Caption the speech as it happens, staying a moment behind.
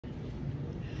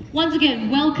Once again,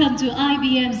 welcome to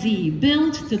IBM Z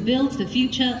Built to build the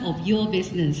future of your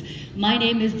business. My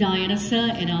name is Diana Sir,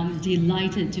 and I'm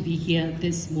delighted to be here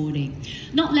this morning.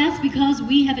 Not less because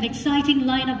we have an exciting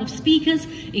lineup of speakers,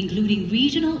 including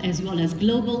regional as well as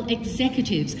global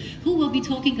executives, who will be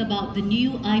talking about the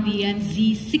new IBM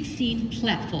Z16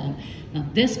 platform. Now,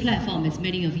 this platform, as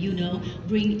many of you know,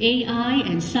 bring AI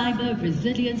and cyber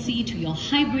resiliency to your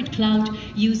hybrid cloud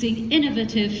using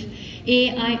innovative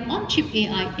AI, on-chip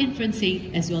AI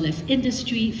inferencing, as well as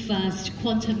industry-first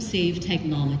quantum-safe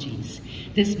technologies.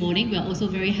 This morning, we're also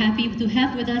very happy to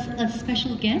have with us a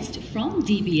special guest from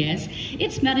DBS,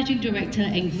 its Managing Director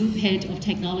and Group Head of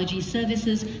Technology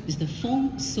Services, Mr.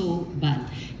 Fong So Ban.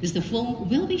 Mr. Fong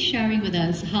will be sharing with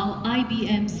us how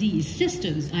IBM Z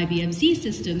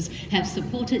Systems have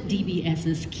supported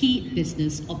DBS's key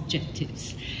business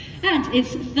objectives. And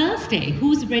it's Thursday.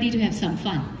 Who's ready to have some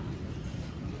fun?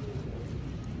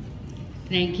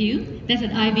 Thank you. That's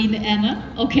an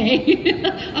IBMer. Okay.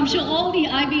 I'm sure all the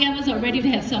IBMers are ready to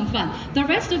have some fun. The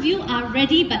rest of you are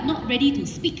ready, but not ready to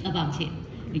speak about it.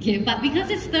 Okay, but because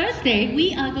it's Thursday,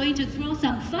 we are going to throw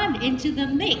some fun into the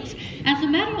mix. As a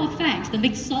matter of fact, the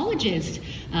mixologist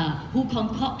who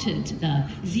concocted the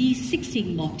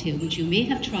Z16 mocktail, which you may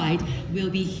have tried, will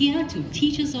be here to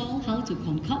teach us all how to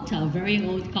concoct our very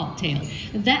own cocktail.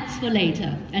 That's for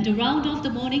later. And to round off the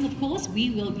morning, of course, we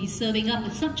will be serving up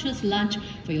a sumptuous lunch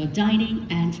for your dining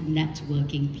and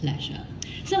networking pleasure.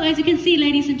 So as you can see,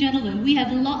 ladies and gentlemen, we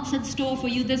have lots in store for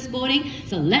you this morning,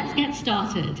 so let's get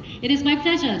started. It is my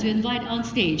pleasure to invite on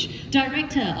stage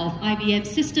Director of IBM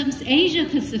Systems Asia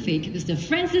Pacific, Mr.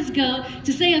 Francis Goh,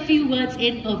 to say a few words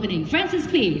in opening. Francis,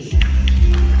 please.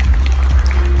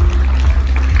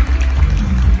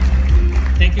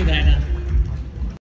 Thank you, Diana.